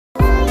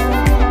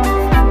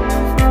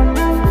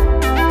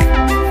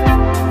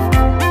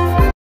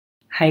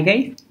Hi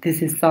guys,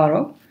 this is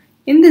Saurav.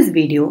 In this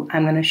video,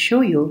 I'm going to show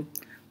you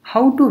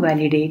how to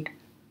validate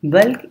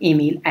bulk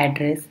email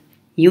address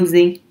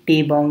using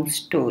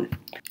debounce tool.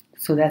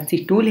 So that's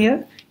the tool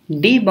here,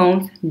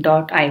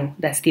 debounce.io.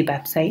 That's the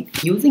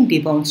website. Using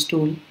debounce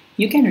tool,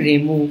 you can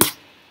remove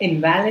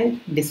invalid,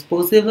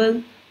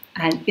 disposable,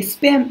 and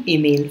spam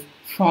emails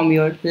from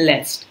your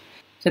list.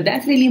 So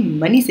that's really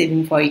money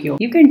saving for you.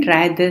 You can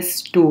try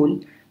this tool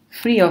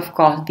free of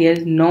cost.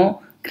 There's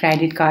no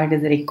credit card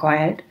is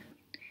required.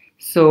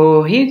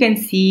 So here you can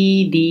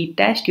see the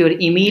test your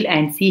email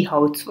and see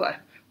how it's work.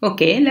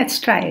 Okay, let's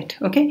try it.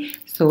 Okay,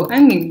 so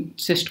I'm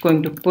just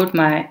going to put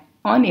my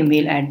on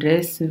email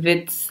address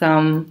with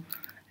some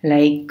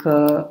like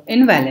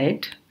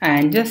invalid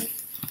and just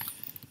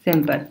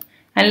simple,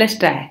 and let's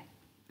try.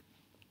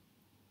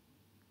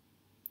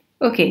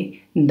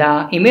 Okay,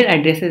 the email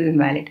address is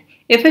invalid.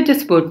 If I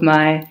just put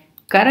my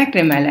correct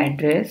email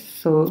address,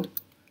 so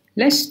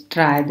let's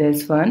try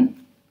this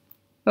one.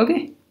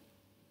 Okay.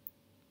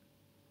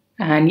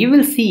 And you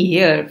will see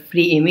here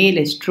free email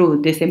is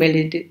true. This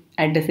email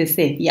address is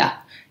safe. Yeah,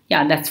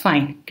 that's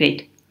fine.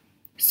 Great.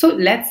 So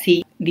let's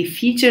see the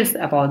features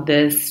about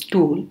this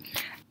tool.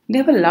 They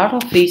have a lot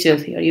of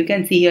features here. You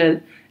can see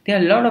here there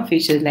are a lot of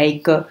features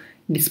like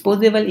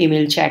disposable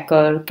email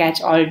checker,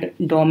 catch all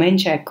domain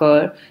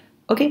checker.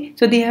 Okay,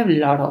 so they have a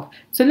lot of.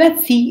 So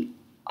let's see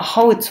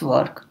how it's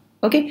work.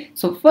 Okay,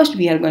 so first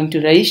we are going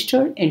to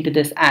register into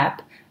this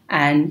app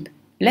and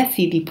let's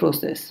see the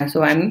process.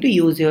 So I'm going to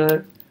use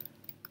your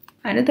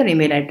another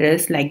email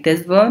address like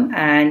this one,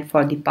 and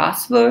for the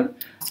password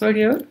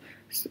here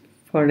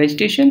for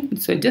registration,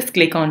 so just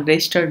click on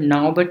register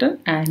now button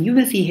and you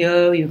will see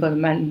here you got a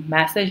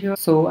message here.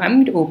 So I'm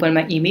going to open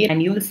my email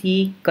and you will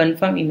see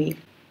confirm email.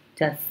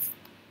 Just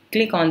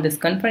click on this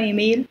confirm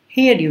email.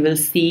 Here you will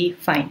see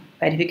fine,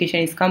 verification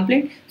is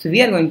complete. So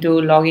we are going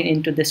to log in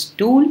into this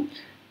tool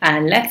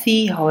and let's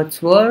see how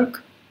it's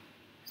work.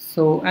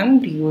 So I'm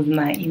going to use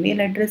my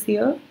email address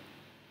here.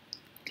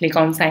 Click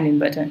on sign in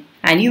button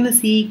and you will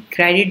see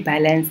credit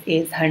balance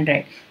is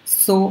 100.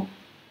 So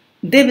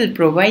they will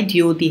provide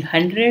you the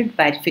 100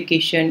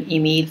 verification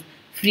emails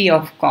free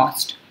of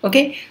cost.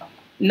 Okay,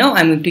 now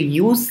I'm going to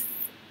use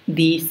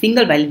the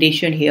single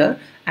validation here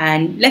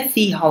and let's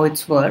see how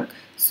it's work.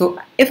 So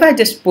if I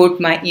just put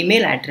my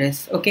email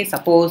address, okay,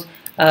 suppose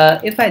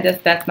if I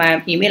just type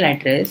my email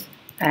address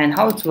and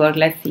how it's work,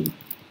 let's see,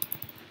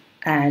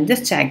 and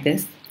just check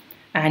this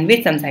and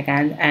wait some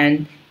seconds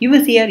and you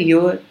will see here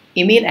your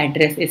email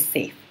address is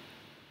safe.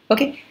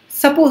 Okay,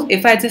 suppose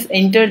if I just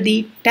enter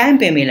the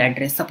temp email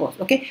address, suppose.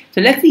 Okay, so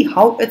let's see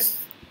how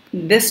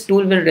this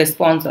tool will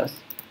respond us.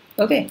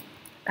 Okay,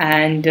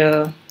 and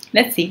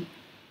let's see,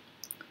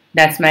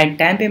 that's my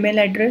temp email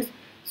address.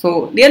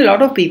 So there are a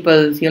lot of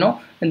people,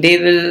 they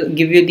will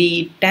give you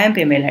the temp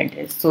email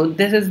address. So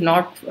this is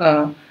not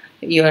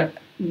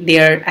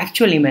their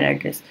actual email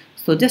address.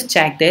 So just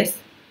check this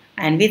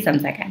and wait some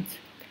seconds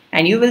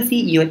and you will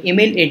see your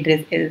email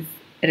address is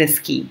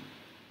risky.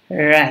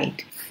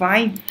 Right,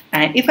 fine.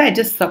 And if I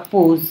just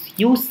suppose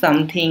use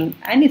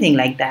anything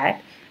like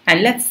that,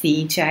 and let's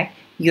see, check,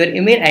 your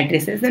email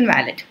address is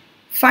invalid.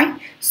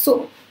 Fine.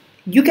 So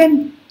you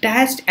can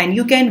test and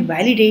you can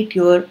validate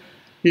your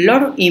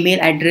lot of email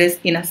address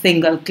in a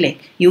single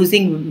click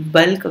using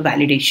bulk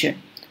validation.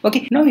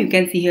 Okay, now you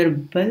can see here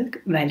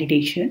bulk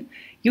validation.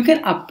 You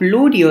can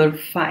upload your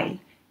file.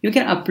 You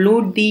can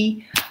upload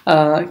the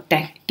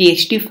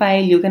TXT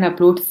file, you can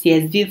upload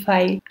CSV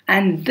file,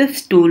 and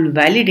this tool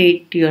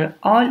validate your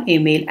all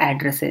email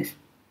addresses.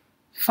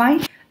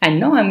 Fine. And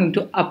now I'm going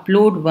to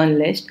upload one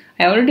list.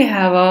 I already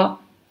have a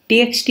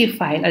TXT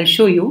file. I'll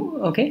show you.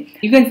 Okay,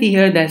 you can see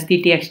here that's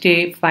the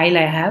TXT file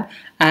I have,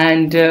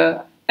 and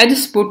I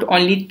just put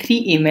only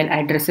 3 email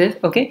addresses.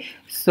 Okay,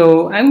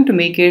 so I'm going to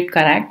make it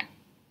correct.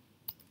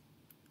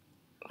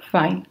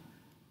 Fine.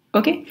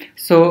 Okay,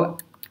 so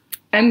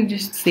I'm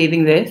just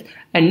saving this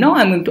and now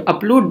I'm going to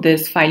upload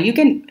this file. You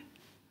can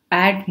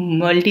add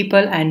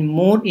multiple and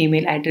more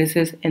email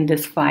addresses in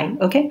this file.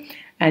 Okay,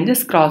 and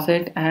just cross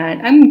it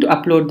and I'm going to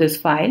upload this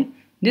file.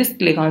 Just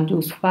click on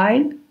choose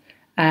file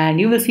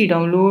and you will see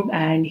download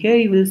and here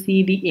you will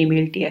see the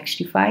email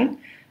txt file.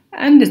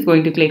 I'm just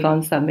going to click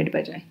on submit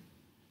button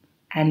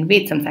and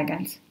wait some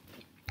seconds.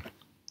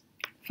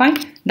 Fine,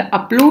 the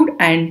upload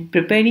and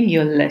preparing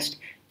your list.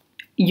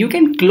 You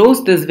can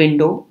close this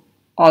window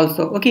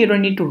also. Okay, you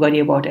don't need to worry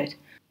about it.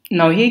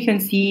 Now here you can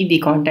see the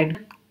contact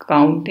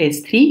count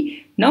is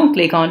 3. Now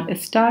click on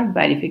start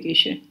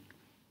verification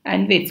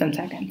and wait some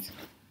seconds.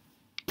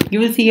 You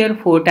will see here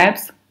 4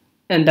 tabs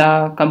and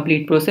the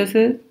complete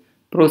processes,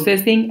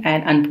 processing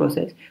and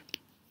unprocessed.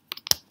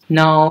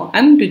 Now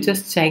I'm going to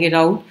just check it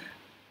out.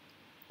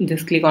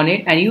 Just click on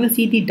it and you will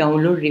see the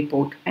download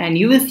report and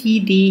you will see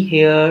the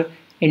here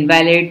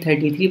invalid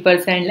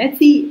 33%. Let's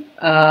see,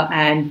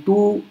 and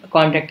 2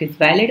 contact is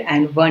valid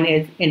and 1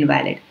 is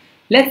invalid.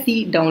 Let's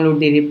see, download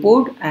the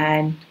report,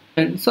 and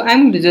so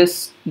I'm going to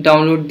just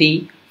download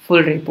the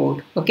full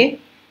report.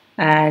 Okay,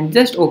 and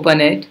just open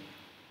it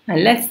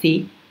and let's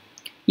see.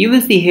 You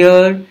will see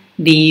here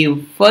The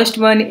first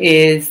one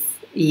is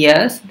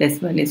yes,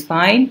 this one is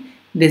fine,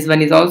 this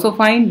one is also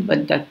fine,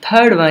 but the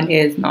third one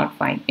is not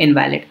fine,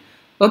 invalid.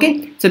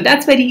 Okay, so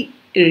that's very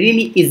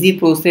really easy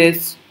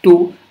process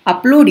to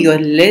upload your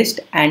list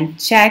and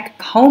check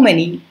how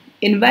many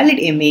invalid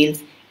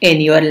emails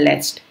in your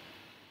list.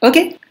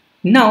 Okay,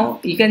 now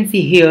you can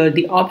see here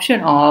the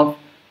option of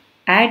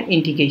add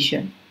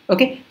integration.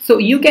 Okay, so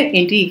you can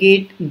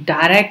integrate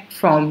direct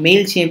from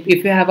MailChimp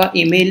if you have an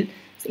email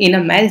in a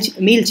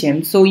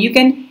MailChimp, so you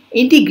can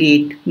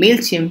integrate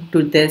MailChimp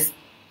to this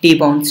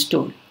debounce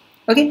tool.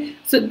 Okay,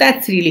 so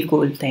that's really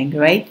cool thing,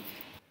 right?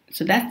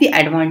 So that's the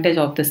advantage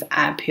of this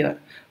app here.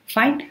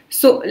 Fine,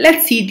 so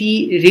let's see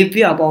the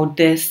review about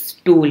this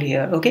tool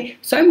here. Okay,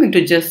 so I'm going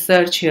to just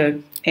search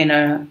here in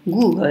a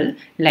Google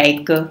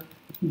like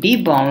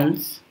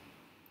debounce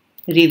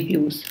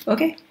reviews.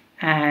 Okay,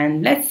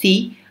 and let's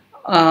see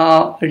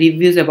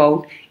reviews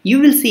about. You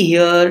will see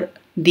here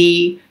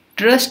the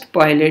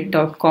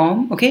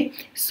trustpilot.com. Okay,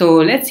 so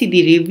let's see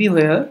the review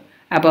here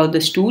about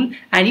this tool,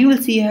 and you will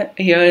see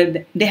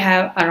here they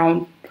have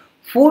around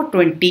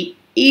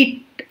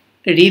 428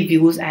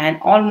 reviews, and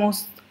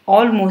almost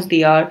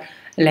they are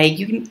like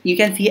you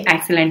can see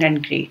excellent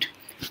and great.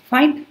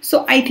 Fine,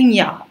 so I think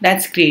yeah,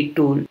 that's great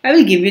tool. I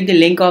will give you the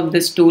link of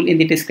this tool in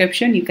the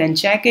description. You can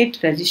check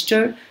it,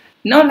 register.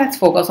 Now let's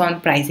focus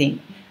on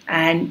pricing.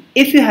 And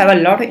if you have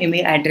a lot of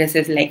email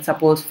addresses, like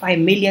suppose 5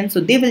 million, so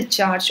they will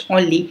charge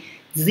only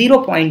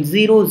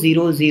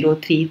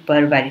 0.0003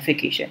 per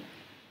verification.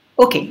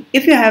 Okay,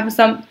 if you have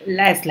some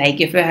less,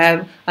 like if you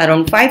have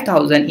around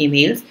 5,000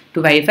 emails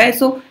to verify,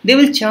 so they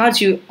will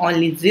charge you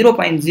only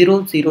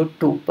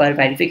 0.002 per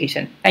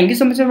verification. Thank you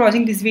so much for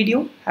watching this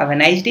video. Have a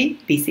nice day.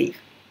 Be safe.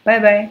 Bye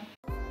bye.